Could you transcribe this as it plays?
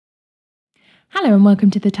Hello and welcome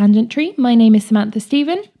to The Tangent Tree. My name is Samantha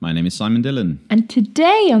Stephen. My name is Simon Dillon. And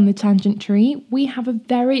today on The Tangent Tree, we have a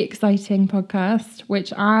very exciting podcast,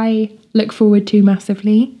 which I look forward to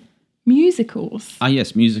massively. Musicals. Ah,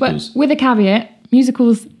 yes, musicals. But with a caveat,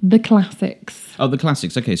 musicals, the classics. Oh, the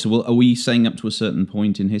classics. Okay, so are we saying up to a certain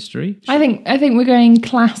point in history? I think we're going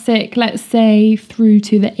classic, let's say, through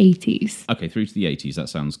to the 80s. Okay, through to the 80s. That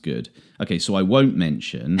sounds good. Okay, so I won't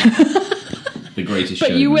mention The Greatest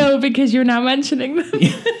Showman. But you will because you're now mentioning them.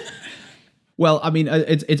 Well, I mean,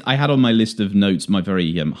 I had on my list of notes, my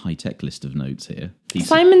very high-tech list of notes here.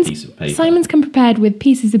 Simon's come prepared with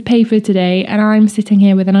pieces of paper today, and I'm sitting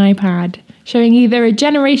here with an iPad showing either a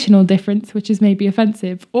generational difference, which is maybe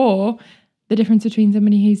offensive, or the difference between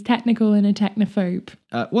somebody who's technical and a technophobe.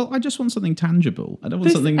 Well, I just want something tangible. I don't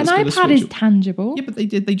want something that's an iPad is tangible. Yeah, but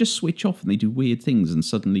they just switch off and they do weird things, and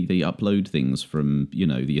suddenly they upload things from,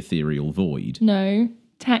 the ethereal void. No,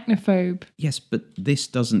 technophobe. Yes, but this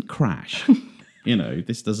doesn't crash.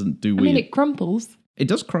 This doesn't do weird... I mean, it crumples. It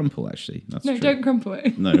does crumple, actually. That's true. No, don't crumple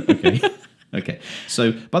it. No, okay. Okay.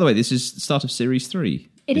 So, by the way, this is the start of Series 3.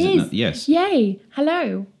 It is. Yes. Yay.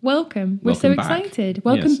 Hello. Welcome. We're so excited.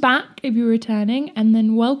 Welcome back if you're returning, and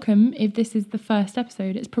then welcome if this is the first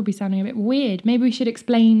episode. It's probably sounding a bit weird. Maybe we should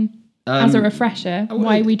explain, as a refresher,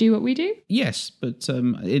 why we do what we do? Yes, but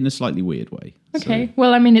in a slightly weird way. Okay. So.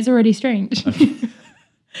 Well, I mean, it's already strange. Okay.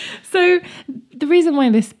 So, the reason why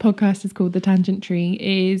this podcast is called The Tangent Tree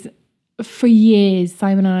is for years,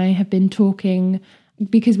 Simon and I have been talking,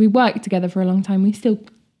 because we worked together for a long time. We still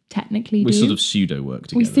technically do. We sort of pseudo-work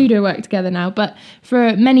together. We pseudo-work together now, but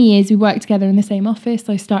for many years we worked together in the same office.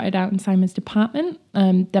 I started out in Simon's department,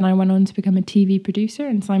 then I went on to become a TV producer,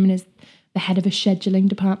 and Simon is the head of a scheduling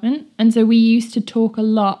department. And so we used to talk a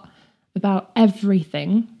lot about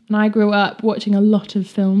everything. And I grew up watching a lot of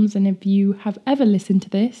films, and if you have ever listened to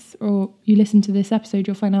this, or you listen to this episode,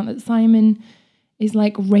 you'll find out that Simon is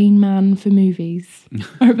like Rain Man for movies.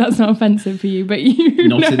 I hope that's not offensive for you, but you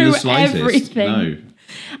not know in the slightest, everything.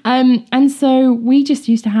 No. And so we just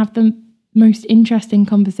used to have the most interesting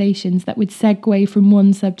conversations that would segue from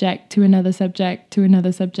one subject to another subject to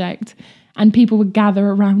another subject, and people would gather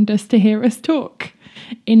around us to hear us talk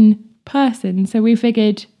in person. So we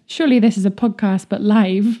figured, surely this is a podcast, but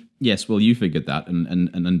live. Yes, well, you figured that,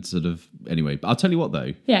 and sort of, anyway. But I'll tell you what,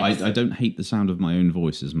 though. Yes. I don't hate the sound of my own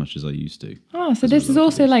voice as much as I used to. Oh, so this is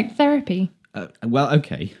also like therapy. Well,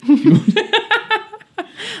 okay.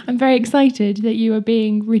 I'm very excited that you are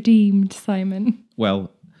being redeemed, Simon.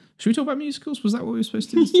 Well, should we talk about musicals? Was that what we were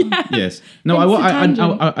supposed to do this time? Yeah. Yes. No, I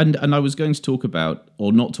was going to talk about,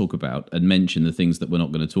 or not talk about, and mention the things that we're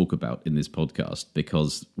not going to talk about in this podcast,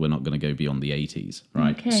 because we're not going to go beyond the 80s,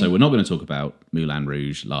 right? Okay. So we're not going to talk about Moulin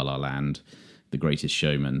Rouge, La La Land, The Greatest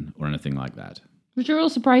Showman, or anything like that. Which are all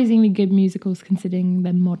surprisingly good musicals considering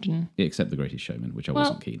they're modern. Except The Greatest Showman, which I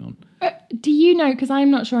wasn't keen on. Do you know, because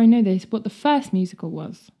I'm not sure I know this, what the first musical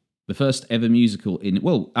was? The first ever musical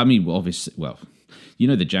obviously, you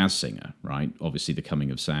know The Jazz Singer, right? Obviously The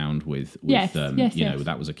Coming of Sound with yes.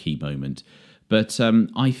 That was a key moment. But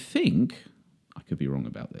I think, I could be wrong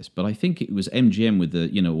about this, but I think it was MGM with the,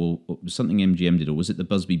 or something MGM did, or was it the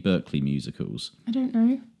Busby Berkeley musicals? I don't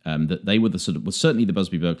know. That they were the sort of, well, certainly the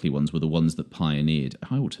Busby Berkeley ones were the ones that pioneered.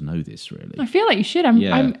 I ought to know this, really. I feel like you should.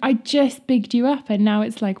 I just bigged you up, and now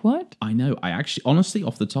it's like, what? I know. I actually, honestly,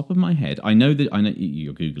 off the top of my head, I know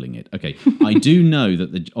you're Googling it. Okay. I do know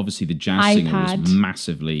that obviously the Jazz Singer was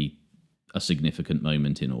massively a significant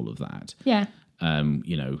moment in all of that. Yeah.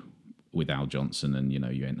 With Al Johnson and,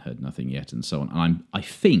 You Ain't Heard Nothing Yet and so on. I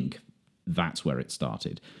think that's where it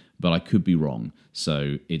started, but I could be wrong.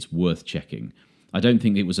 So it's worth checking. I don't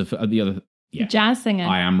think it was the other... Yeah. Jazz Singer.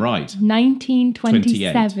 I am right.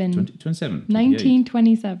 1927. 27.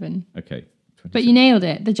 1927. Okay. 27. But you nailed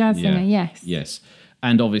it. The Jazz Singer, yes. Yes.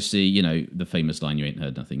 And obviously, the famous line, You Ain't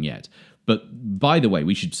Heard Nothing Yet. But by the way,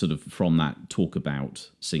 we should sort of, from that, talk about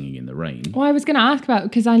Singing in the Rain. Well, I was going to ask about,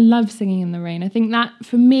 because I love Singing in the Rain. I think that,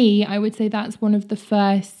 for me, I would say that's one of the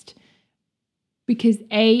first, because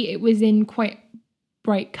it was in quite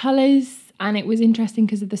bright colours, and it was interesting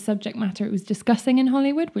because of the subject matter it was discussing in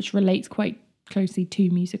Hollywood, which relates quite closely to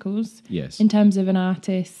musicals. Yes. In terms of an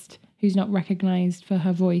artist who's not recognised for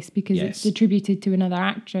her voice because it's attributed to another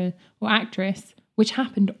actor or actress, which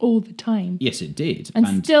happened all the time. Yes, it did.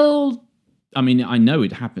 And still... I mean, I know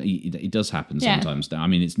it happen. It does happen sometimes now. I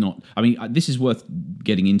mean, it's not... I mean, this is worth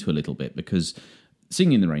getting into a little bit, because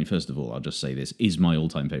Singing in the Rain, first of all, I'll just say this, is my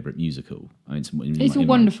all-time favourite musical. I mean, it's a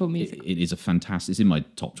wonderful musical. It is a fantastic... It's in my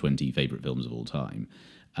top 20 favourite films of all time.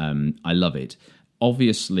 I love it.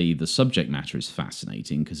 Obviously, the subject matter is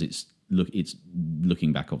fascinating because it's it's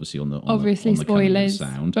looking back obviously on the obviously on the coming of spoilers,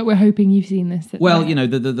 sound. but we're hoping you've seen this. Well, you know,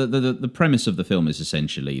 the premise of the film is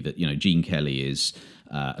essentially that, you know, Gene Kelly is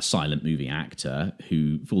a silent movie actor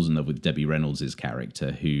who falls in love with Debbie Reynolds'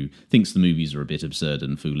 character, who thinks the movies are a bit absurd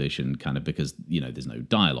and foolish and kind of because, you know, there's no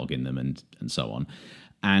dialogue in them and so on.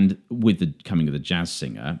 And with the coming of the jazz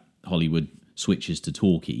singer, Hollywood switches to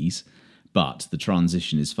talkies, but the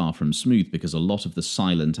transition is far from smooth because a lot of the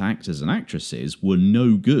silent actors and actresses were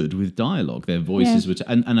no good with dialogue. Their voices were...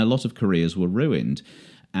 and a lot of careers were ruined.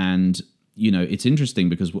 And, you know, it's interesting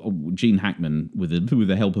because Gene Hackman, with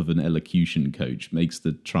the help of an elocution coach, makes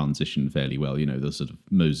the transition fairly well. You know, the sort of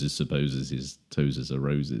Moses supposes his toes are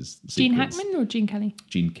roses sequence. Gene Hackman or Gene Kelly?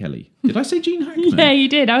 Gene Kelly. Did I say Gene Hackman? Yeah, you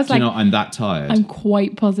did. I was like... You know, I'm that tired. I'm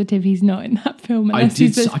quite positive he's not in that film unless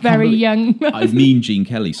he's this very young... I mean Gene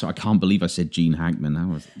Kelly, so I can't believe I said Gene Hackman.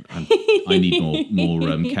 I need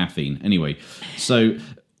more caffeine. Anyway, so...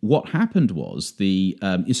 What happened was so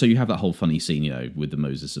you have that whole funny scene, you know, with the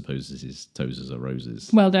Moses supposes his toes are roses.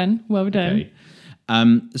 Well done. Okay.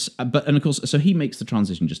 And of course, so he makes the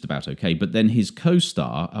transition just about okay. But then his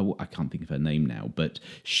co-star, I can't think of her name now, but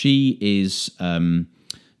she is.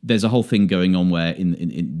 There's a whole thing going on where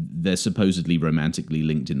they're supposedly romantically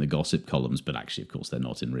linked in the gossip columns, but actually, of course, they're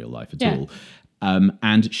not in real life at all.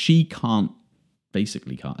 And she can't.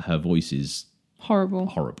 Her voice is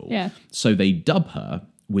horrible. Yeah. So they dub her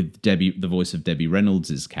with the voice of Debbie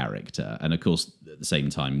Reynolds' character. And of course, at the same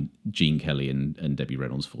time, Gene Kelly and Debbie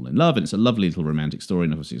Reynolds fall in love. And it's a lovely little romantic story.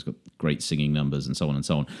 And obviously, it's got great singing numbers and so on and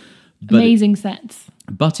so on. But amazing sets.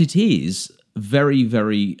 But it is very,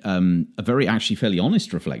 very, a very actually fairly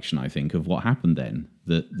honest reflection, I think, of what happened then.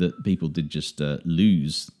 That people did just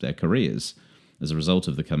lose their careers as a result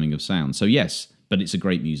of the coming of sound. So yes, but it's a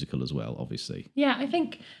great musical as well, obviously. Yeah, I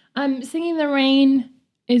think Singing in the Rain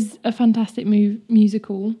is a fantastic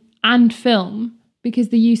musical and film because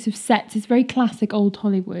the use of sets is very classic old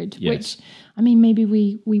Hollywood, which, I mean, maybe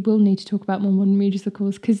we will need to talk about more modern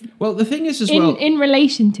musicals because... Well, the thing is in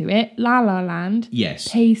relation to it, La La Land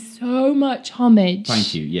pays so much homage.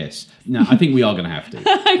 Thank you, yes. No, I think we are going to have to.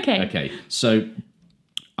 Okay, so...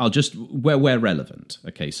 I'll just where relevant.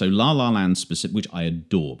 Okay, so La La Land specific, which I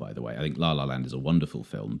adore, by the way. I think La La Land is a wonderful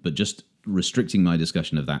film, but just restricting my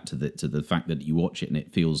discussion of that to the fact that you watch it and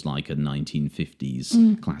it feels like a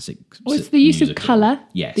 1950s classic. Well, it's the use musical. Of colour,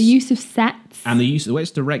 yes, the use of sets, and the way it's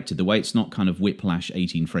directed, the way it's not kind of whiplash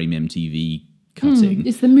 18-frame MTV cutting.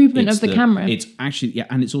 It's the movement of the camera. It's actually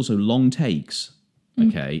and it's also long takes.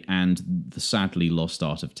 Okay, and the sadly lost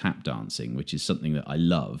art of tap dancing, which is something that I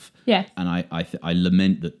love. Yeah. And I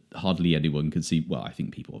lament that hardly anyone can see. Well, I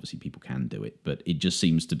think people can do it, but it just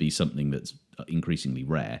seems to be something that's increasingly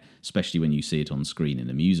rare, especially when you see it on screen in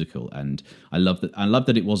a musical. And I love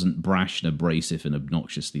that it wasn't brash and abrasive and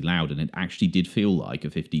obnoxiously loud, and it actually did feel like a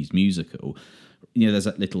 50s musical. You know, there's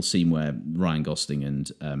that little scene where Ryan Gosling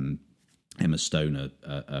and Emma Stone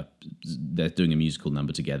they're doing a musical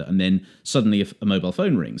number together, and then suddenly a mobile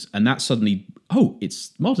phone rings, and that suddenly,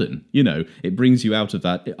 it's modern. You know, it brings you out of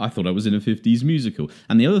that. I thought I was in a 50s musical.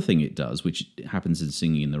 And the other thing it does, which happens in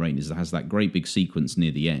Singing in the Rain, is it has that great big sequence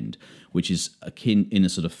near the end, which is akin in a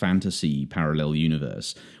sort of fantasy parallel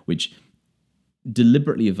universe, which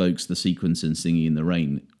deliberately evokes the sequence in Singing in the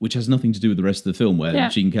Rain, which has nothing to do with the rest of the film, where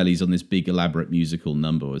Gene Kelly's on this big elaborate musical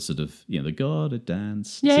number with sort of, you know, the gotta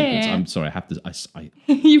dance sequence. Yeah. I'm sorry, I have to...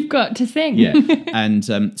 You've got to sing. Yeah, and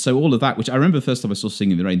so all of that, which I remember the first time I saw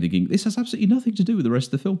Singing in the Rain thinking, this has absolutely nothing to do with the rest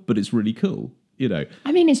of the film, but it's really cool, you know.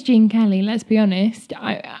 I mean, it's Gene Kelly, let's be honest.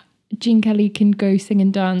 Gene Kelly can go sing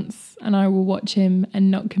and dance, and I will watch him and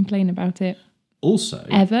not complain about it. Also,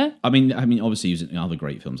 ever? I mean, obviously, he's in other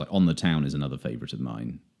great films. Like On the Town is another favourite of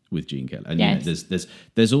mine with Gene Kelly. And yes. You know,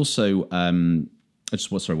 there's also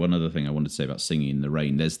one other thing I wanted to say about Singing in the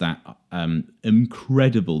Rain. There's that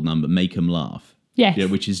incredible number, Make 'Em Laugh. Yes, yeah,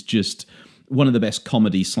 which is just one of the best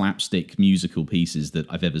comedy slapstick musical pieces that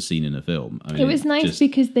I've ever seen in a film. I mean, it was nice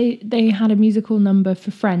because they had a musical number for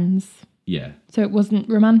Friends. Yeah, so it wasn't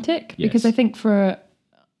romantic. Yes. Because I think for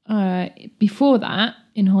before that,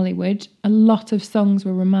 in Hollywood, a lot of songs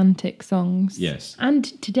were romantic songs. Yes. And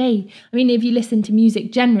today, I mean, if you listen to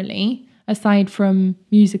music generally, aside from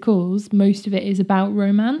musicals, most of it is about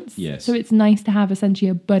romance. Yes. So it's nice to have essentially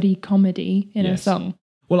a buddy comedy in a song.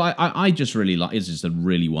 Well, I just really like, it's just a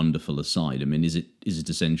really wonderful aside. I mean, is it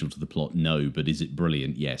essential to the plot? No, but is it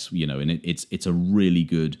brilliant? Yes. You know, and it's a really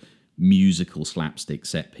good musical slapstick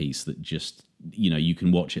set piece that just, you know, you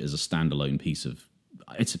can watch it as a standalone piece of,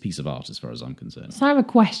 it's a piece of art as far as I'm concerned. So I have a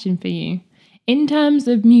question for you. In terms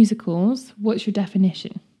of musicals, what's your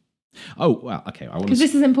definition? Oh, well, okay. Because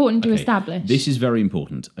this is important to establish. This is very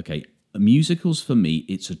important. Okay. musicals for me,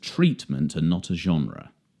 it's a treatment and not a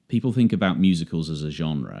genre. People think about musicals as a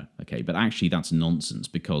genre, okay, but actually that's nonsense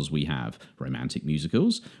because we have romantic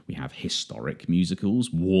musicals, we have historic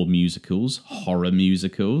musicals, war musicals, horror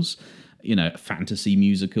musicals, fantasy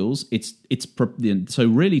musicals. So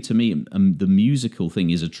really to me, the musical thing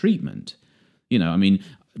is a treatment.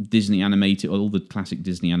 Disney animated, all the classic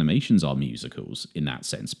Disney animations are musicals in that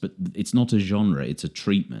sense, but it's not a genre, it's a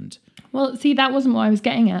treatment. Well, see, that wasn't what I was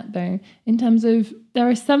getting at, though, in terms of there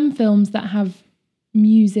are some films that have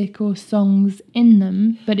music or songs in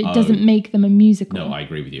them, but it doesn't make them a musical. No, I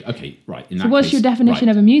agree with you. Okay, right. So what's your definition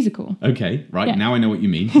of a musical? Okay, right. Yeah. Now I know what you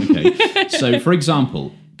mean. Okay. So, for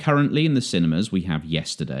example, currently in the cinemas, we have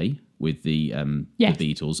Yesterday with the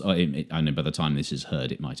Beatles. I know by the time this is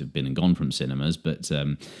heard, it might have been and gone from cinemas, but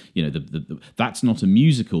that's not a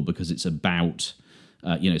musical because it's about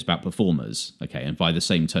it's about performers, okay? And by the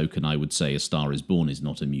same token, I would say A Star Is Born is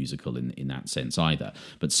not a musical in that sense either.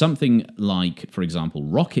 But something like, for example,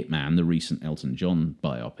 Rocket Man, the recent Elton John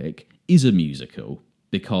biopic, is a musical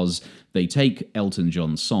because they take Elton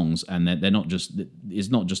John's songs and they're not just, it's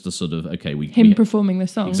not just a sort of, okay, we performing the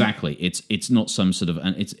song. Exactly. It's not some sort of,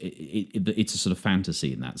 and it's a sort of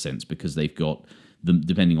fantasy in that sense because they've got,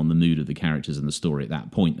 depending on the mood of the characters and the story at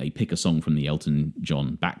that point, they pick a song from the Elton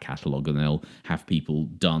John back catalogue and they'll have people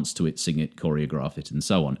dance to it, sing it, choreograph it, and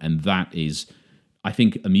so on. And that is, I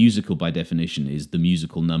think, a musical by definition is the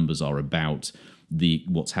musical numbers are about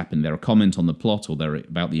what's happened. They're a comment on the plot, or they're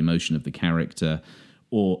about the emotion of the character,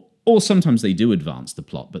 or sometimes they do advance the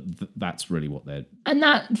plot, but that's really what they're... And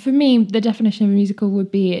that, for me, the definition of a musical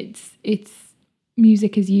would be it's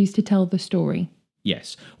music is used to tell the story.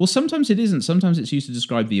 Yes. Well, sometimes it isn't. Sometimes it's used to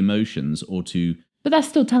describe the emotions or to... But that's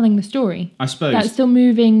still telling the story. I suppose. That's still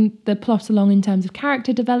moving the plot along in terms of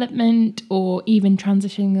character development or even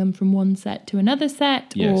transitioning them from one set to another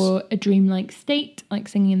set, yes, or a dreamlike state, like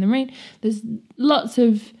Singing in the Rain. There's lots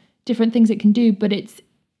of different things it can do, but it's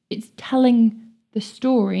telling the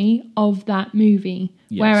story of that movie.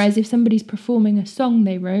 Yes. Whereas if somebody's performing a song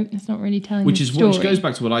they wrote, it's not really telling the story. Which goes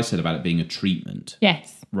back to what I said about it being a treatment.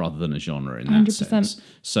 Yes. Rather than a genre in that 100%. Sense.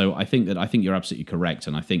 So I think you're absolutely correct,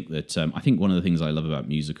 and I think that one of the things I love about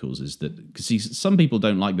musicals is that, because some people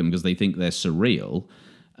don't like them because they think they're surreal,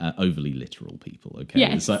 overly literal people. Okay,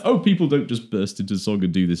 yes. It's like, people don't just burst into song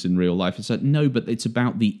and do this in real life. It's like, no, but it's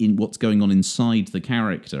about what's going on inside the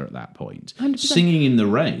character at that point. 100%. Singing in the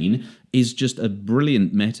Rain is just a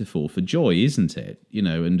brilliant metaphor for joy, isn't it?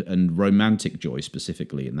 And romantic joy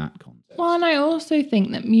specifically in that context. Well, and I also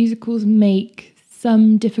think that musicals make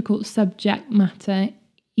some difficult subject matter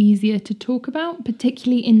easier to talk about,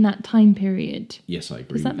 particularly in that time period. Yes, I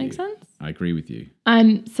agree. Does that make sense? I agree with you.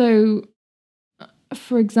 So,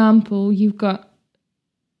 for example, you've got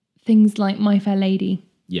things like My Fair Lady.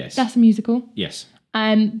 Yes. That's a musical. Yes.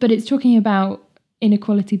 But it's talking about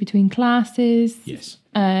inequality between classes. Yes.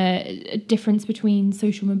 A difference between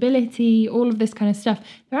social mobility, all of this kind of stuff.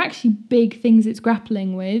 They're actually big things it's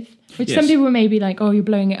grappling with, which yes, some people may be like, oh, you're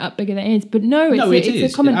blowing it up bigger than it is. But no,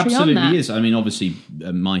 it's a commentary on that. It absolutely is. I mean, obviously,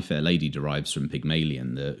 My Fair Lady derives from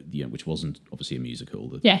Pygmalion, which wasn't obviously a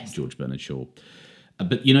musical, yes, George Bernard Shaw.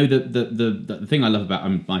 But the thing I love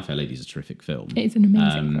about My Fair Lady is a terrific film. It's an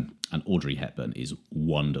amazing film. And Audrey Hepburn is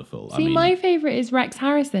wonderful. See, my favourite is Rex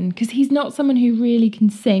Harrison, because he's not someone who really can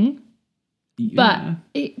sing. Yeah.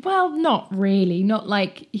 But, not really. Not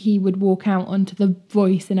like he would walk out onto The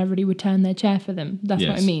Voice and everybody would turn their chair for them. That's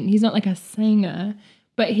what I mean. He's not like a singer,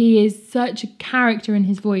 but he is such a character in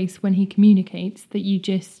his voice when he communicates that you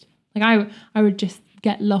just... Like, I would just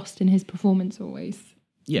get lost in his performance always.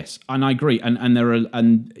 Yes, and I agree,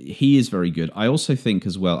 and he is very good. I also think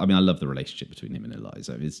as well. I mean, I love the relationship between him and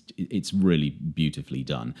Eliza. It's really beautifully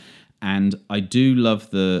done, and I do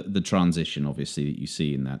love the transition, obviously, that you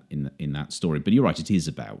see in that story. But you're right; it is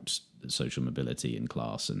about social mobility and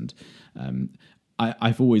class, and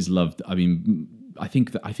I've always loved. I mean, I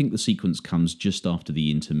think the sequence comes just after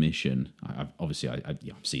the intermission. I've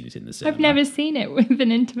seen it in the cinema. I've never seen it with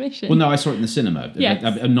an intermission. Well, no, I saw it in the cinema. Yes.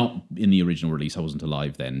 Not in the original release. I wasn't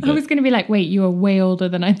alive then. I was going to be like, wait, you are way older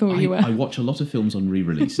than I thought you were. I watch a lot of films on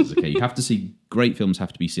re-releases. Okay, you have to see great films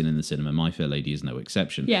have to be seen in the cinema. My Fair Lady is no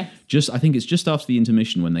exception. Yes. I think it's just after the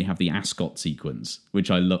intermission when they have the Ascot sequence,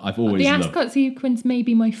 which I love. I've always loved. The Ascot sequence may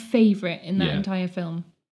be my favourite in that entire film.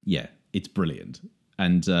 Yeah, it's brilliant.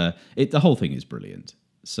 And the whole thing is brilliant.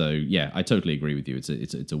 So yeah, I totally agree with you.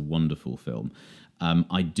 It's a wonderful film.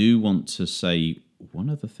 I do want to say one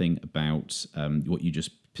other thing about what you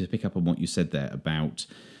just pick up on what you said there about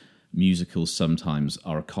musicals. Sometimes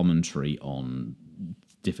are a commentary on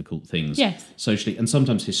difficult things, yes, socially and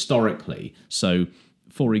sometimes historically. So,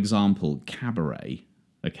 for example, Cabaret,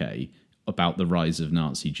 okay, about the rise of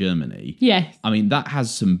Nazi Germany. Yes. I mean, that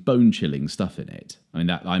has some bone-chilling stuff in it. I mean,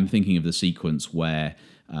 that I'm thinking of the sequence where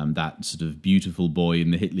that sort of beautiful boy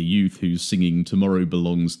in the Hitler Youth who's singing "Tomorrow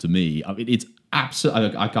Belongs to Me." I mean, it's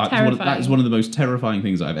absolutely. I can't. That is one of the most terrifying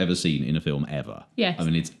things I've ever seen in a film ever. Yes. I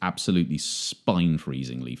mean, it's absolutely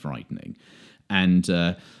spine-freezingly frightening,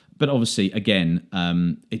 and. But obviously, again,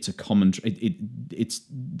 it's a commentary. It's.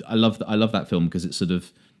 I love that film because it's sort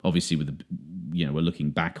of obviously we're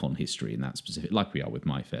looking back on history in that specific, like we are with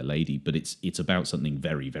My Fair Lady. But it's about something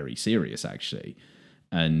very, very serious actually,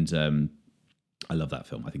 and I love that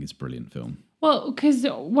film. I think it's a brilliant film. Well, because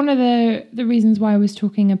one of the reasons why I was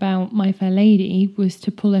talking about My Fair Lady was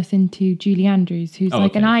to pull us into Julie Andrews, who's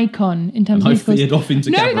an icon in terms of musicals. I veered off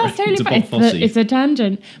into Cabaret, that's totally into fine. Bob Fosse. It's a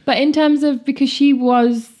tangent. But in terms of, because she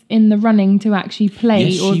was in the running to actually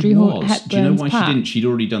play Audrey Hepburn's Do you know why part. she didn't? She'd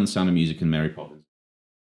already done Sound of Music and Mary Poppins.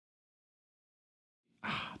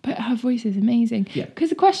 But her voice is amazing. Yeah. Because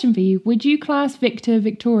the question for you, would you class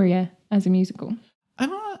Victoria as a musical?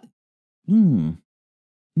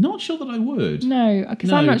 Not sure that I would. No,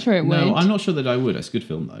 because I'm not sure it would. No, I'm not sure that I would. It's a good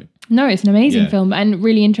film, though. No, it's an amazing film and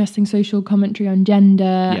really interesting social commentary on gender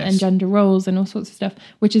and gender roles and all sorts of stuff,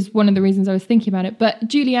 which is one of the reasons I was thinking about it. But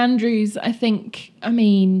Julie Andrews,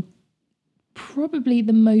 probably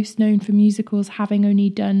the most known for musicals, having only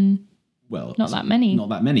done... Well, not that many. Not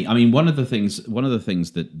that many. I mean, one of the things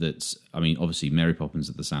that's obviously Mary Poppins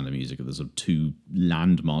and the Sound of Music are the sort of two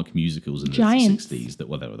landmark musicals in the 60s. There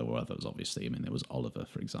were others, obviously. I mean, there was Oliver,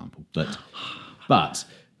 for example. But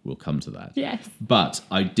we'll come to that. Yes. But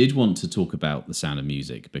I did want to talk about the Sound of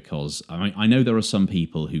Music because I know there are some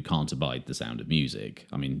people who can't abide the Sound of Music.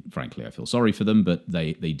 I mean, frankly, I feel sorry for them, but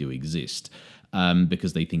they do exist.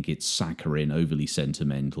 Because they think it's saccharine, overly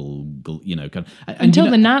sentimental, until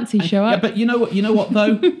the Nazis show up. Yeah, but you know what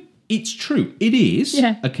though? It's true. It is.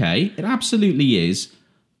 Yeah. Okay. It absolutely is.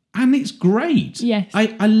 And it's great. Yes.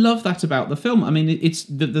 I love that about the film. I mean, it's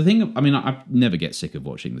the thing. I mean, I never get sick of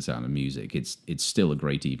watching The Sound of Music. It's still a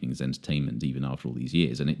great evening's entertainment, even after all these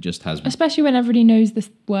years. And it just has... Especially when everybody knows the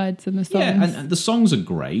words and the songs. Yeah, and the songs are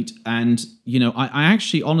great. And, I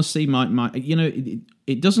actually, honestly,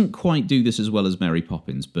 it doesn't quite do this as well as Mary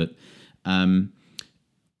Poppins, but...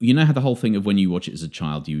 you know how the whole thing of when you watch it as a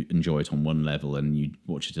child, you enjoy it on one level and you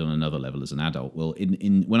watch it on another level as an adult. Well,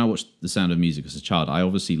 when I watched The Sound of Music as a child, I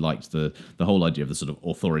obviously liked the whole idea of the sort of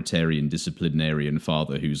authoritarian, disciplinarian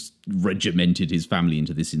father who's regimented his family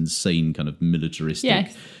into this insane kind of militaristic,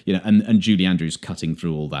 and Julie Andrews cutting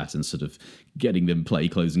through all that and sort of getting them play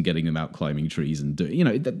clothes and getting them out climbing trees and doing,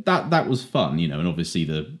 that was fun, and obviously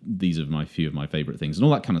these are few of my favorite things and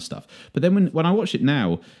all that kind of stuff. But then when I watch it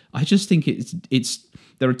now, I just think it's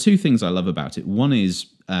there are two things I love about it. One is,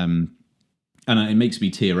 and it makes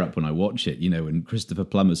me tear up when I watch it, when Christopher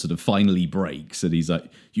Plummer sort of finally breaks and he's like,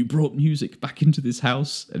 "You brought music back into this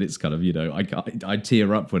house," and it's kind of, I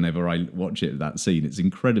tear up whenever I watch it. That scene, it's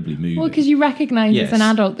incredibly moving. Well, because you recognise as an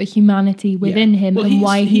adult the humanity within him and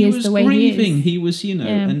why he is the way grieving. he is. He was,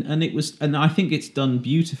 and it was, and I think it's done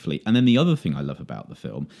beautifully. And then the other thing I love about the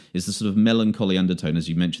film is the sort of melancholy undertone, as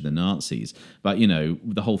you mentioned, the Nazis, but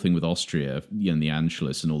the whole thing with Austria, and the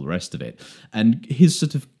Anschluss and all the rest of it, and his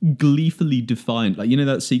sort of gleefully defiant, like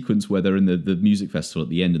that sequence where they're in the music festival at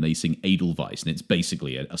the end and they sing Edelweiss, and it's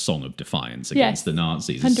basically a song of defiance against the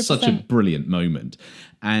Nazis. It's 100%. Such a brilliant moment.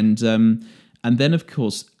 And then, of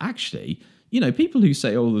course, actually, people who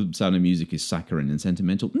say, "Oh, The Sound of Music is saccharine and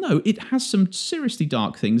sentimental," no, it has some seriously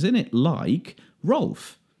dark things in it, like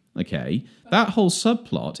Rolf. Okay, that whole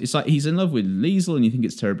subplot, it's like he's in love with Liesel and you think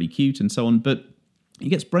it's terribly cute and so on, but he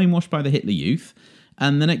gets brainwashed by the Hitler Youth.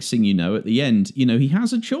 And the next thing you know, at the end, he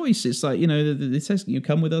has a choice. It's like, it says,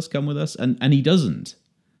 come with us. And he doesn't,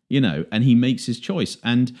 and he makes his choice.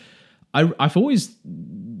 And I've always,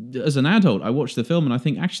 as an adult, I watch the film and I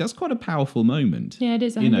think, actually, that's quite a powerful moment. Yeah, it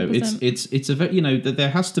is. 100%. It's a very, that there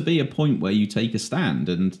has to be a point where you take a stand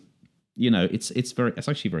and, it's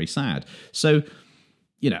actually very sad. So,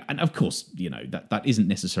 and of course, that isn't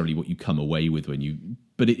necessarily what you come away with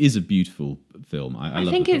but it is a beautiful film. I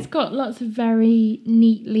love think the it's film. got lots of very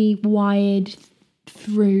neatly wired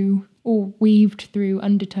through or weaved through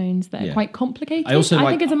undertones that are quite complicated. I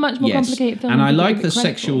think it's a much more complicated film. And I like the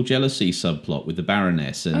sexual jealousy subplot with the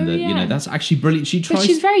Baroness, and that's actually brilliant. But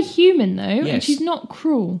she's very human though, Yes. and she's not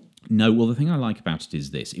cruel. No, well, the thing I like about it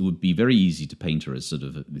is this. It would be very easy to paint her as sort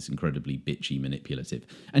of this incredibly bitchy, manipulative.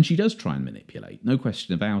 And she does try and manipulate, no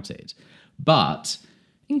question about it. But...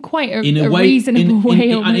 in quite a reasonable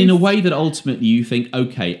way. In a way that ultimately you think,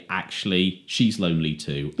 okay, actually, she's lonely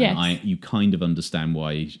too. Yes. And you kind of understand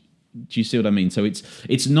why Do you see what I mean? So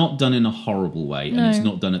it's not done in a horrible way, and it's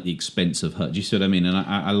not done at the expense of her. Do you see what I mean? And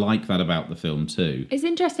I like that about the film too. It's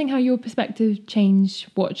interesting how your perspective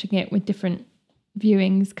changed watching it with different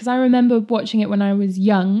viewings, because I remember watching it when I was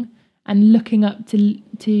young and looking up to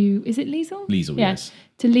is it Liesl? Liesl, yes.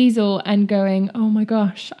 To Liesl and going, oh my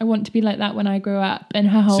gosh, I want to be like that when I grow up. And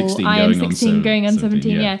her whole 16 I am 16 going on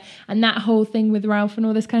 17, yeah. And that whole thing with Ralph and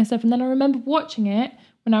all this kind of stuff. And then I remember watching it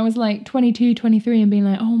when I was like 22, 23 and being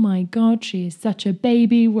like, oh my God, she is such a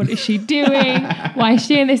baby. What is she doing? Why is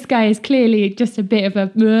she? And this guy is clearly just a bit of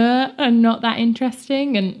a and not that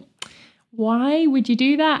interesting. And why would you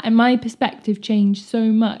do that? And my perspective changed so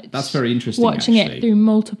much. That's very interesting. Watching it through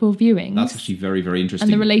multiple viewings. That's actually very, very interesting.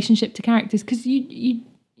 And the relationship to characters. Because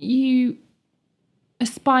you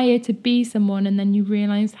aspire to be someone and then you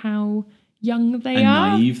realise how young they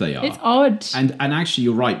are. Naive they are. It's odd. And actually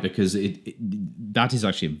you're right, because that is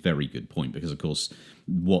actually a very good point, because of course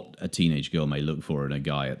what a teenage girl may look for in a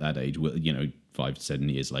guy at that age will, 5 to 7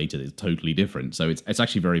 years later is totally different. So it's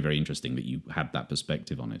actually very, very interesting that you had that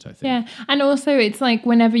perspective on it, I think. Yeah. And also it's like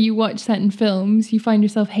whenever you watch certain films, you find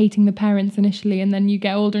yourself hating the parents initially, and then you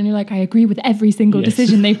get older and you're like, I agree with every single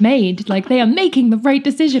decision they've made. Like, they are making the right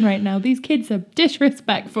decision right now. These kids are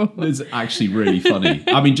disrespectful. It's actually really funny.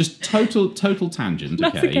 I mean, just total tangent,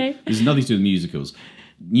 That's okay. There's nothing to do with musicals.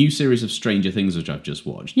 New series of Stranger Things, which I've just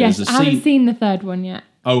watched. Yes, I haven't seen the third one yet.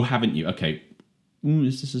 Oh, haven't you? Okay.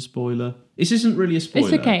 Is this a spoiler? This isn't really a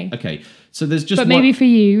spoiler. It's okay. Okay. So there's just But maybe for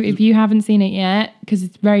you, if you haven't seen it yet, because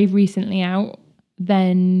it's very recently out,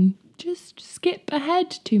 then just skip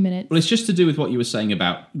ahead 2 minutes. Well, it's just to do with what you were saying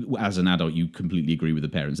about, as an adult, you completely agree with the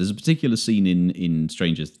parents. There's a particular scene in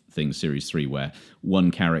Stranger Things Series 3 where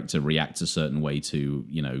one character reacts a certain way to,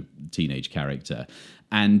 teenage character.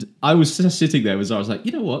 And I was just sitting there as I was like,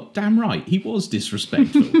 you know what? Damn right. He was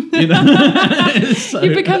disrespectful. So,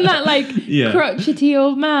 you become that crotchety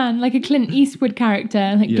old man, like a Clint Eastwood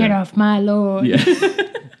character. Like, get off my lawn. Yeah,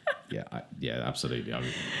 absolutely.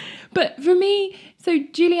 But for me, so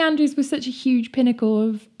Julie Andrews was such a huge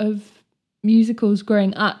pinnacle of musicals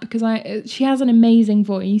growing up, because she has an amazing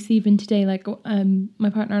voice even today. Like my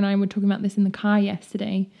partner and I were talking about this in the car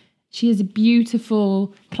yesterday. She has a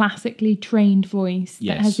beautiful, classically trained voice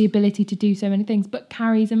that has the ability to do so many things, but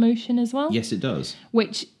carries emotion as well. Yes, it does.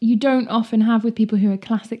 Which you don't often have with people who are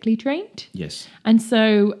classically trained. Yes. And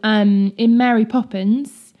so in Mary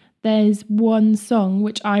Poppins, there's one song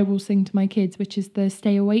which I will sing to my kids, which is the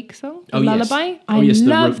Stay Awake song, the lullaby. I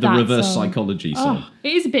love that the reverse song. Psychology song. Oh,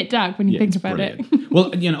 it is a bit dark when you think about brilliant. it.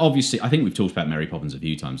 Well, obviously, I think we've talked about Mary Poppins a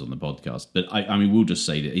few times on the podcast, but I mean, we'll just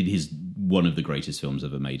say that it is one of the greatest films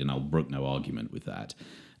ever made, and I'll brook no argument with that.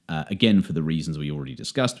 Again, for the reasons we already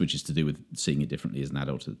discussed, which is to do with seeing it differently as an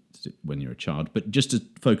adult when you're a child. But just to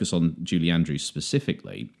focus on Julie Andrews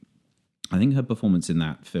specifically, I think her performance in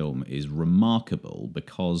that film is remarkable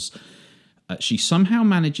because she somehow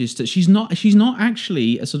manages to. She's not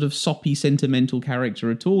actually a sort of soppy, sentimental character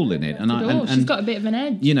at all in it, and she's got a bit of an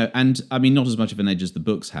edge. And I mean, not as much of an edge as the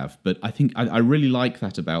books have, but I think I really like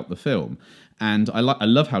that about the film. And I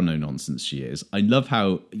love how no nonsense she is. I love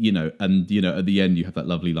how, at the end you have that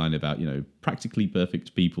lovely line about, practically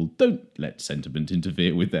perfect people don't let sentiment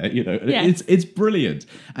interfere with their, it's brilliant.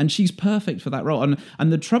 And she's perfect for that role.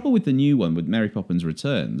 And the trouble with the new one, with Mary Poppins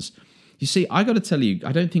Returns, you see, I got to tell you,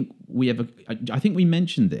 I don't think I think we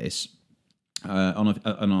mentioned this on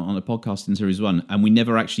a podcast in Series 1, and we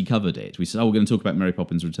never actually covered it. We said, we're going to talk about Mary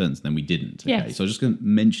Poppins Returns, and then we didn't. Okay, yes. So I'm just going to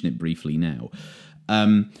mention it briefly now.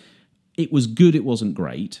 It was good, it wasn't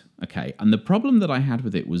great. Okay, and the problem that I had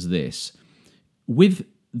with it was this. With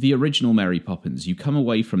the original Mary Poppins, you come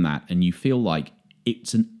away from that and you feel like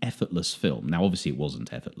it's an effortless film. Now, obviously, it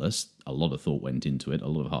wasn't effortless. A lot of thought went into it. A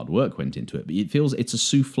lot of hard work went into it. But it's a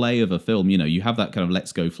souffle of a film. You have that kind of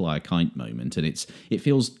 "let's go fly a kite" moment, and it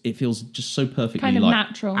feels just so perfectly kind of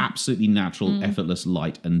natural, absolutely natural, effortless,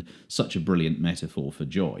 light, and such a brilliant metaphor for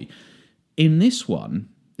joy. In this one,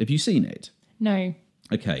 have you seen it? No.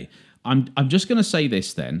 Okay, I'm just going to say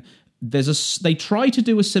this then. They try to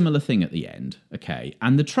do a similar thing at the end, okay?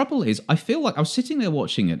 And the trouble is, I feel like I was sitting there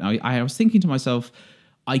watching it, and I was thinking to myself,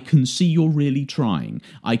 I can see you're really trying.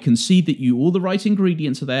 I can see that all the right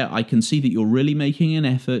ingredients are there. I can see that you're really making an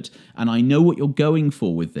effort, and I know what you're going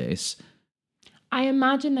for with this. I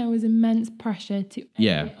imagine there was immense pressure to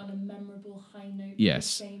end it on a memorable high note,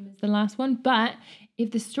 yes, the same as the last one. But if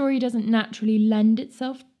the story doesn't naturally lend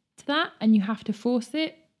itself to that, and you have to force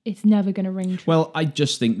it, it's never going to ring true. Well, I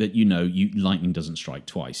just think that, lightning doesn't strike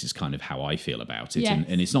twice is kind of how I feel about it. Yes.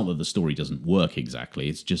 And it's not that the story doesn't work exactly.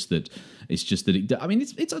 It's just that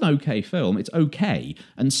it's an okay film. It's okay.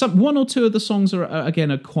 And one or two of the songs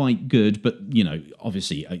are quite good. But,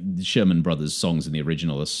 obviously the Sherman Brothers songs in the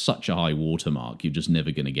original are such a high watermark. You're just never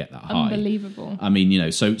going to get that high. Unbelievable. I mean,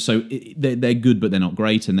 they're good, but they're not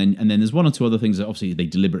great. And then there's one or two other things that obviously they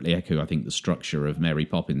deliberately echo, I think, the structure of Mary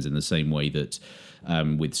Poppins in the same way that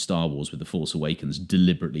with Star Wars, with The Force Awakens,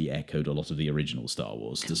 deliberately echoed a lot of the original Star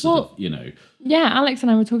Wars to sort of. Yeah, Alex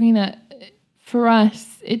and I were talking that for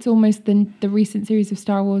us, it's almost the recent series of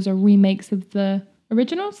Star Wars are remakes of the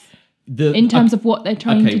originals. In terms of what they're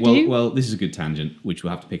trying to do. Well, this is a good tangent, which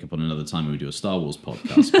we'll have to pick up on another time when we do a Star Wars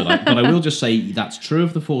podcast. But I will just say that's true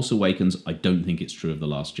of The Force Awakens. I don't think it's true of The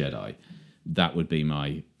Last Jedi. That would be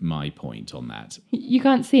my point on that. You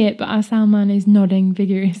can't see it, but our sound man is nodding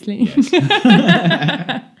vigorously.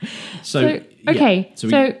 Yes. So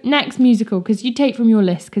next musical, because you take from your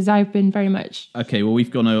list, because I've been very much... Okay, well, we've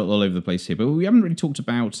gone all over the place here, but we haven't really talked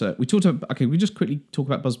about... we just quickly talk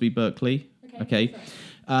about Busby Berkeley. Okay.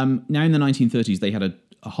 Now, in the 1930s, they had a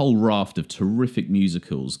whole raft of terrific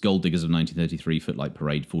musicals. Gold Diggers of 1933, Footlight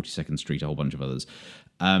Parade, 42nd Street, a whole bunch of others.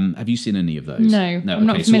 Have you seen any of those? No, I'm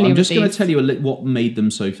not familiar with these. So I'm just going to tell you what made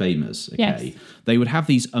them so famous. Okay, yes. They would have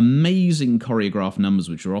these amazing choreographed numbers,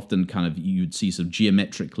 which are often kind of, you'd see sort of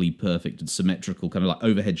geometrically perfect and symmetrical, kind of like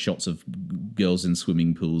overhead shots of girls in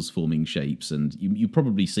swimming pools forming shapes, and you've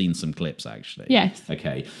probably seen some clips actually. Yes.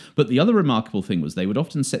 Okay, but the other remarkable thing was they would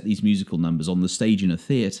often set these musical numbers on the stage in a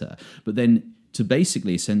theatre, but then to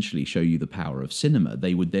basically essentially show you the power of cinema,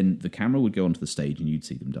 the camera would go onto the stage and you'd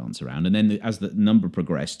see them dance around. And then as the number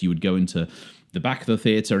progressed, you would go into the back of the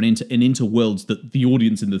theatre and into worlds that the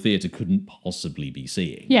audience in the theatre couldn't possibly be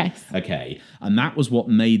seeing. Yes. Okay. And that was what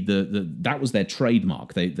made that was their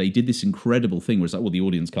trademark. They did this incredible thing where it's like, well, the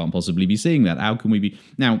audience can't possibly be seeing that. How can we be...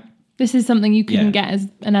 Now... This is something you couldn't get as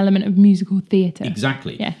an element of musical theatre.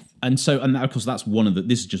 Exactly. Yes. And of course, that's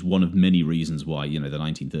this is just one of many reasons why, the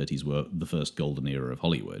 1930s were the first golden era of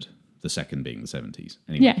Hollywood, the second being the 70s.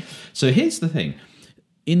 Anyway, yeah. So here's the thing.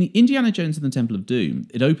 In Indiana Jones and the Temple of Doom,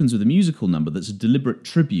 it opens with a musical number that's a deliberate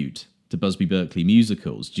tribute to Busby Berkeley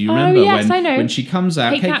musicals. Do you remember when she comes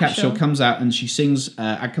out, Kate Capshaw comes out and she sings,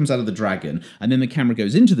 comes out of the dragon, and then the camera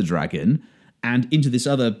goes into the dragon, and into this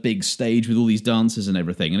other big stage with all these dancers and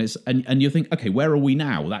everything. And you think, okay, where are we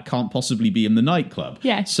now? That can't possibly be in the nightclub.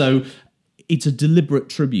 Yeah. So it's a deliberate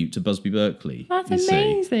tribute to Busby Berkeley. That's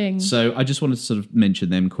amazing. So I just wanted to sort of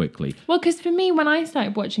mention them quickly. Well, because for me, when I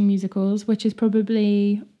started watching musicals, which is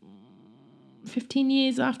probably 15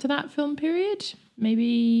 years after that film period,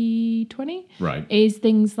 maybe 20, right, is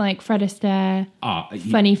things like Fred Astaire,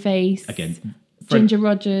 Funny Face, again, Ginger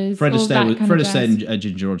Rogers, Fred Astaire and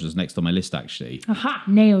Ginger Rogers next on my list, actually. Aha,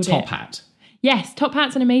 nailed Top it. Hat. Yes, Top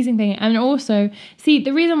Hat's an amazing thing. And also, see,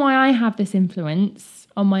 the reason why I have this influence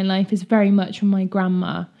on my life is very much from my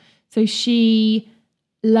grandma. So she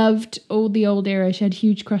loved all the old era. She had a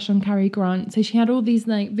huge crush on Cary Grant. So she had all these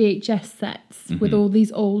like VHS sets with all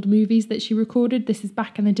these old movies that she recorded. This is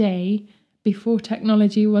back in the day, before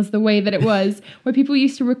technology was the way that it was, where people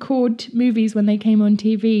used to record movies when they came on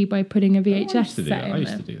TV by putting a VHS set in there. I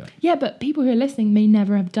used to do that. Yeah, but people who are listening may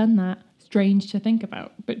never have done that. Strange to think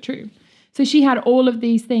about, but true. So she had all of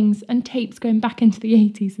these things and tapes going back into the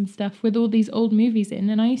 80s and stuff with all these old movies in,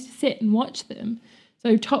 and I used to sit and watch them.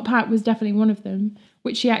 So Top Hat was definitely one of them,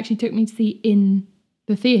 which she actually took me to see in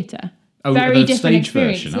the theatre. Oh, very the different stage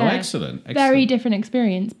experience. version. Yeah. Oh, excellent. Very different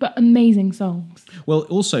experience, but amazing songs. Well,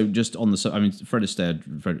 also just on Fred Astaire,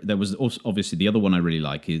 there was also, obviously the other one I really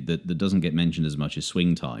like that doesn't get mentioned as much as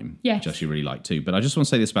Swing Time, yes, which I actually really like too. But I just want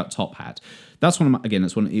to say this about Top Hat. That's one of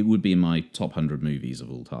it would be in my top 100 movies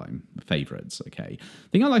of all time, favourites. Okay, the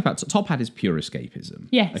thing I like about Top Hat is pure escapism.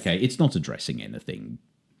 Yes. Okay, it's not addressing anything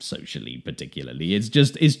socially particularly. It's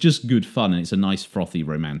just good fun, and it's a nice frothy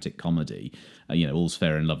romantic comedy. All's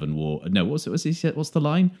fair in love and war. No, what's the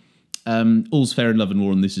line? All's fair in love and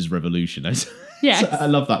war, and this is revolution. Yes. I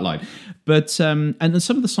love that line. But and then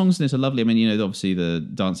some of the songs in it are lovely. I mean, obviously the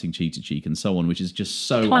Dancing Cheek to Cheek and so on, which is just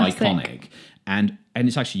so classic. Iconic. And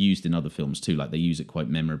it's actually used in other films too. Like they use it quite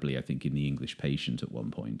memorably, I think, in The English Patient at one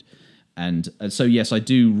point. And so yes, I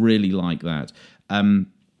do really like that.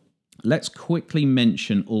 Let's quickly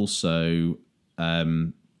mention also.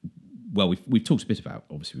 Well, we've talked a bit about,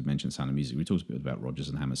 obviously we've mentioned Sound of Music, we talked a bit about Rodgers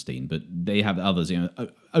and Hammerstein, but they have others,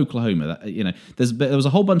 Oklahoma, there was a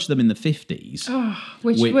whole bunch of them in the 50s.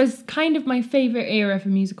 Which was kind of my favourite era for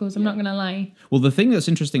musicals, I'm not going to lie. Well, the thing that's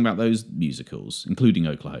interesting about those musicals, including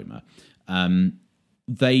Oklahoma,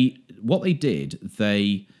 what they did,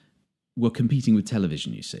 they were competing with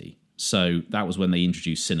television, you see. So that was when they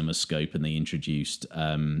introduced CinemaScope, and they introduced,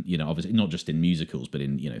 obviously not just in musicals, but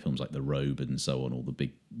in films like The Robe and so on, all the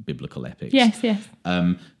big biblical epics. Yes.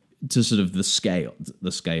 To sort of the scale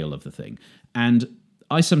of the thing. And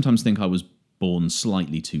I sometimes think I was born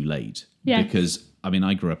slightly too late. Yeah. Because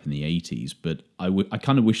I grew up in the 80s, but I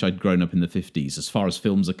kind of wish I'd grown up in the 50s as far as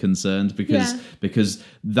films are concerned, because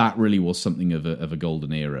that really was something of a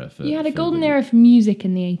golden era. You had a golden era for music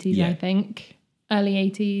in the 80s, Yeah. I think. Early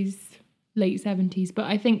 80s, late 70s. But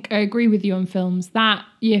I think I agree with you on films. That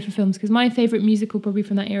year for films, because my favourite musical probably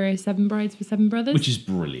from that era is Seven Brides for Seven Brothers. Which is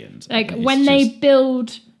brilliant. Like, when they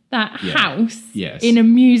build that house Yes. in a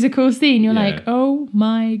musical scene, you're Yeah. like, oh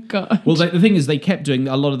my God. Well, the thing is, they kept doing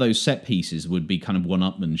a lot of those set pieces would be kind of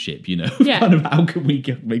one-upmanship, Yeah. kind of how can we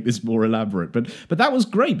make this more elaborate? But that was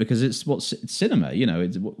great because it's it's cinema, and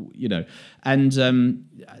the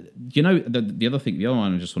other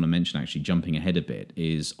one I just want to mention, actually jumping ahead a bit,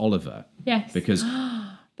 is Oliver. Yes. Because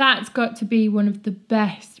that's got to be one of the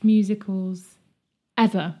best musicals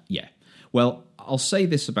ever. yeah, well, I'll say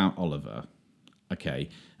this about Oliver, okay.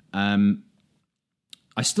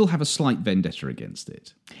 I still have a slight vendetta against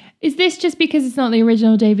it. Is this just because it's not the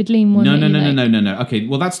original David Lean one? No. Okay,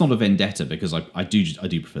 well, that's not a vendetta because I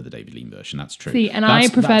do prefer the David Lean version. That's true. See, and I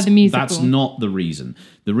prefer the musical. That's not the reason.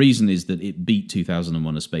 The reason is that it beat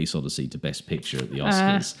 2001: A Space Odyssey to Best Picture at the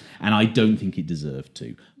Oscars, and I don't think it deserved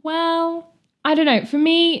to. Well, I don't know. For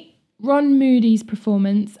me, Ron Moody's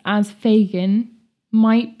performance as Fagin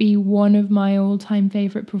might be one of my all-time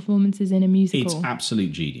favourite performances in a musical. It's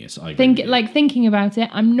absolute genius. I agree. Thinking about it,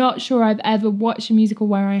 I'm not sure I've ever watched a musical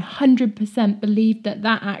where I 100% believed that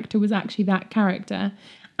actor was actually that character,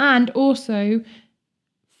 and also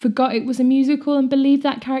forgot it was a musical and believed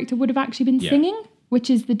that character would have actually been singing, which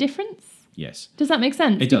is the difference. Yes. Does that make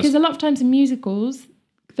sense? It does. Because a lot of times in musicals,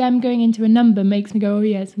 them going into a number makes me go, oh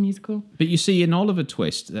yeah, it's a musical. But you see, in Oliver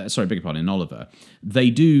Twist, in Oliver, they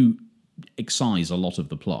do excise a lot of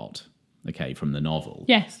the plot, okay, from the novel.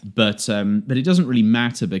 Yes. But it doesn't really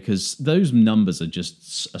matter because those numbers are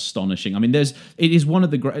just astonishing. I mean, it is one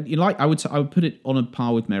of the great, I would put it on a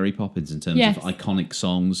par with Mary Poppins in terms of iconic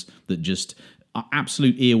songs that just are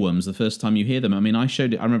absolute earworms the first time you hear them. I mean, I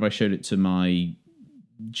remember I showed it to my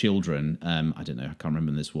children. I don't know, I can't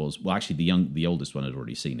remember when this was. Well, actually, the oldest one had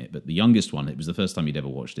already seen it, but the youngest one, it was the first time he'd ever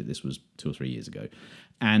watched it. This was 2 or 3 years ago.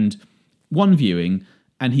 And one viewing,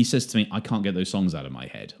 and he says to me, I can't get those songs out of my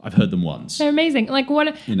head. I've heard them once. They're amazing. Like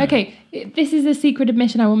one. Okay, this is a secret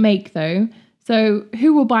admission I will make though. So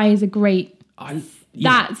Who Will Buy is a great.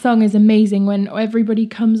 That song is amazing when everybody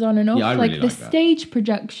comes on and off. Yeah, I really like the stage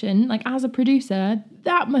production, like as a producer,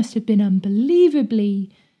 that must have been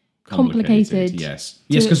unbelievably complicated. Yes,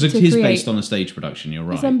 because it is based on a stage production. You're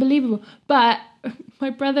right. It's unbelievable. But my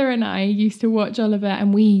brother and I used to watch Oliver,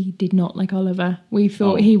 and we did not like Oliver. We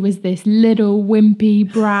thought he was this little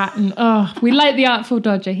wimpy brat, and we liked the Artful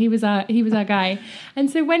Dodger. He was our guy. And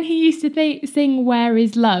so when he used to sing "Where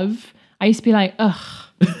Is Love," I used to be like,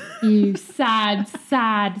 you sad,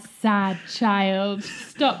 sad, sad child.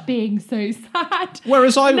 Stop being so sad.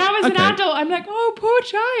 Whereas now as an adult, I'm like, oh, poor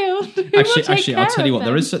child. Actually, I'll tell you what.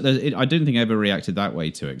 I don't think I ever reacted that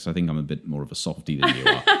way to it because I think I'm a bit more of a softie than you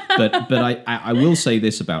are. but I will say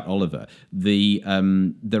this about Oliver: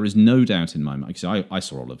 there is no doubt in my mind. Because I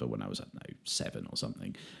saw Oliver when I was 7 or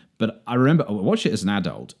something. But I remember I watched it as an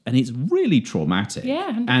adult, and it's really traumatic.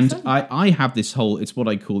 Yeah, 100%. And I have this whole, it's what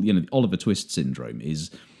I call, the Oliver Twist syndrome,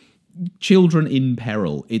 is children in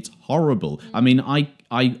peril. It's horrible. I mean, I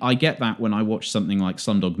get that when I watch something like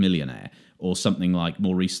Slumdog Millionaire, or something like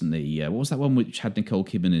more recently, what was that one which had Nicole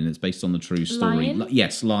Kidman in? It's based on the true story. Lion?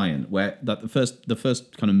 Yes, Lion. Where the first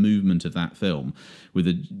kind of movement of that film with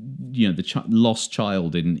the lost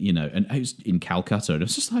child in and it was in Calcutta, and it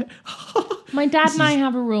was just like. My dad and I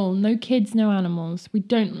have a rule: no kids, no animals. We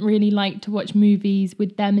don't really like to watch movies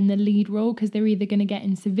with them in the lead role because they're either going to get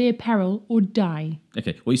in severe peril or die.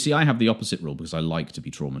 Okay, well, you see, I have the opposite rule because I like to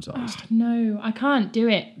be traumatized. No, I can't do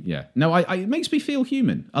it. Yeah, no, it makes me feel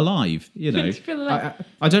human, alive. Makes you feel alive.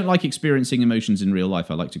 I don't like experiencing emotions in real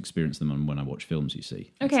life. I like to experience them when I watch films. You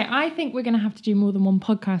see. Okay, I think we're going to have to do more than one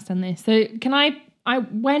podcast on this. So, can I?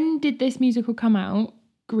 When did this musical come out?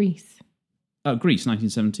 Grease. Grease,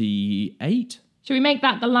 1978. Shall we make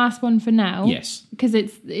that the last one for now? Yes. Because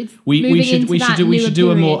it's We moving should into we that should do we newer should do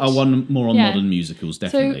a period. one more on Yeah. modern musicals,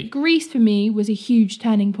 definitely. So Grease for me was a huge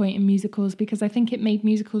turning point in musicals because I think it made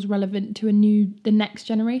musicals relevant to the next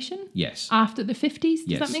generation. Yes. After the 50s. Does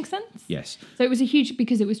Yes. that make sense? Yes. So it was a huge,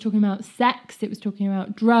 because it was talking about sex, it was talking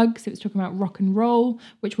about drugs, it was talking about rock and roll,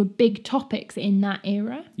 which were big topics in that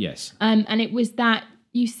era. Yes. And it was that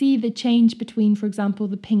you see the change between, for example,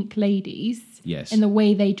 the Pink Ladies. Yes. In the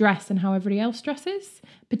way they dress and how everybody else dresses,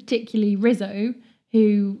 particularly Rizzo,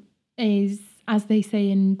 who is, as they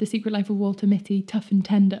say in The Secret Life of Walter Mitty, tough and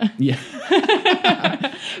tender. Yeah.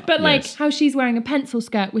 But like Yes. how she's wearing a pencil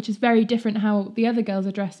skirt, which is very different how the other girls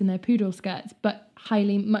are dressed in their poodle skirts, but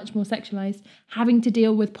much more sexualized, having to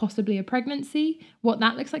deal with possibly a pregnancy, what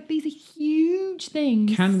that looks like. These are huge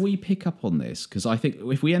things. Can we pick up on this? Because I think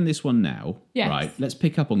if we end this one now, Yes. right, let's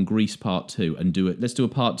pick up on Grease Part 2 and do it. Let's do a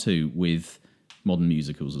Part 2 with modern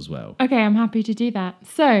musicals as well. Okay, I'm happy to do that.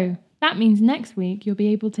 So that means next week you'll be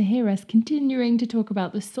able to hear us continuing to talk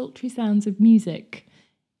about the sultry sounds of music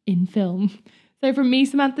in film. So from me,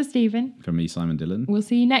 Samantha Stephen, From me, Simon Dillon. we'll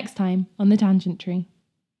see you next time on The Tangent Tree.